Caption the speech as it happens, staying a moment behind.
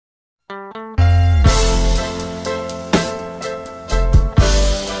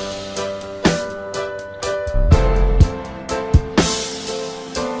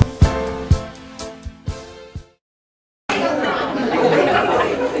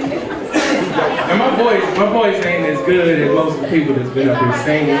my voice ain't as good as most of the people that's been up here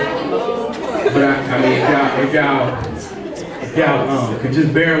singing. But I mean, if y'all could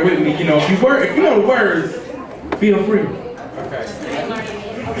just bear with me, you know, if you know the words, feel free. Okay.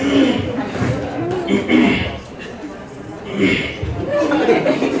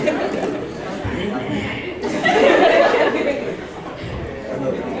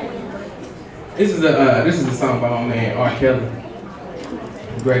 This is a song by my man R. Kelly,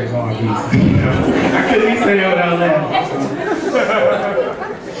 the greatest R&B. I couldn't even say that without laughing.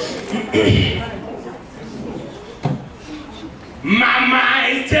 My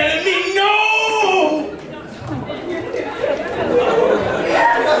mind's telling me no.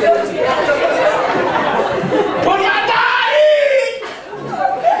 But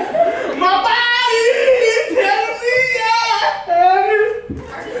my body is telling me yes.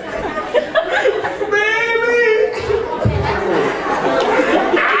 Baby,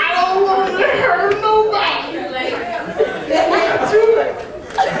 I don't want to hurt nobody.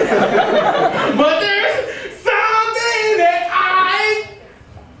 But there's something that I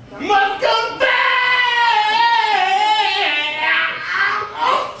must confess.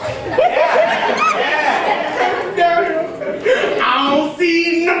 I don't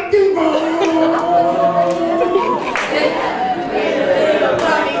see nothing wrong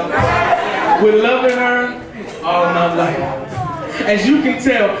with loving her all my life. As you can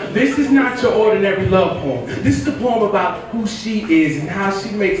tell, this is not your ordinary love poem. This is a poem about who she is and how she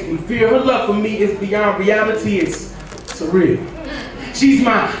makes me feel. Her love for me is beyond reality. It's surreal. She's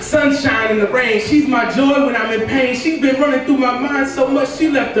my sunshine in the rain. She's my joy when I'm in pain. She's been running through my mind so much she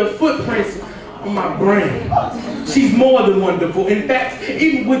left her footprints on my brain. She's more than wonderful. In fact,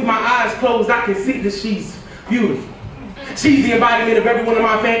 even with my eyes closed, I can see that she's beautiful. She's the embodiment of every one of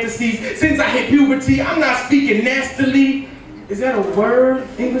my fantasies. Since I hit puberty, I'm not speaking nastily. Is that a word,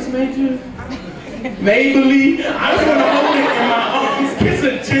 English major? Maybelline. I just want to hold it in my arms, kiss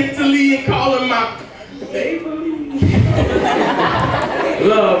her gently, and call her my Maybelline.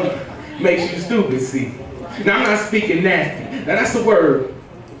 Love makes you stupid, see. Now, I'm not speaking nasty. Now, that's a word.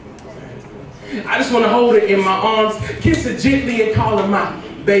 I just want to hold her in my arms, kiss her gently, and call her my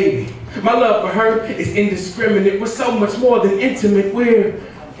baby. My love for her is indiscriminate. We're so much more than intimate. We're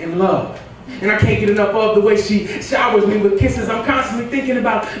in love. And I can't get enough of the way she showers me with kisses. I'm constantly thinking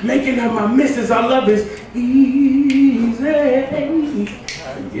about making her my missus. Our love is easy.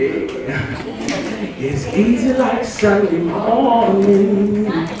 Yeah. It's easy like Sunday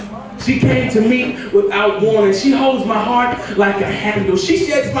morning. She came to me without warning. She holds my heart like a handle. She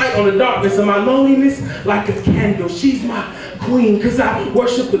sheds light on the darkness of my loneliness like a candle. She's my queen because I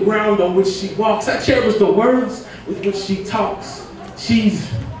worship the ground on which she walks. I cherish the words with which she talks. She's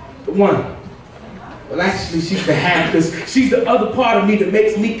the one. Well, actually, she's the half, because she's the other part of me that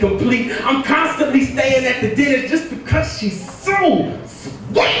makes me complete. I'm constantly staying at the dinner just because she's so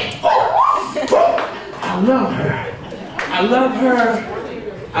sweet. I love her. I love her.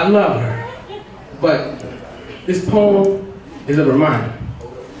 I love her. But this poem is a reminder.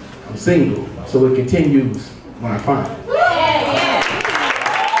 I'm single, so it continues when I find her.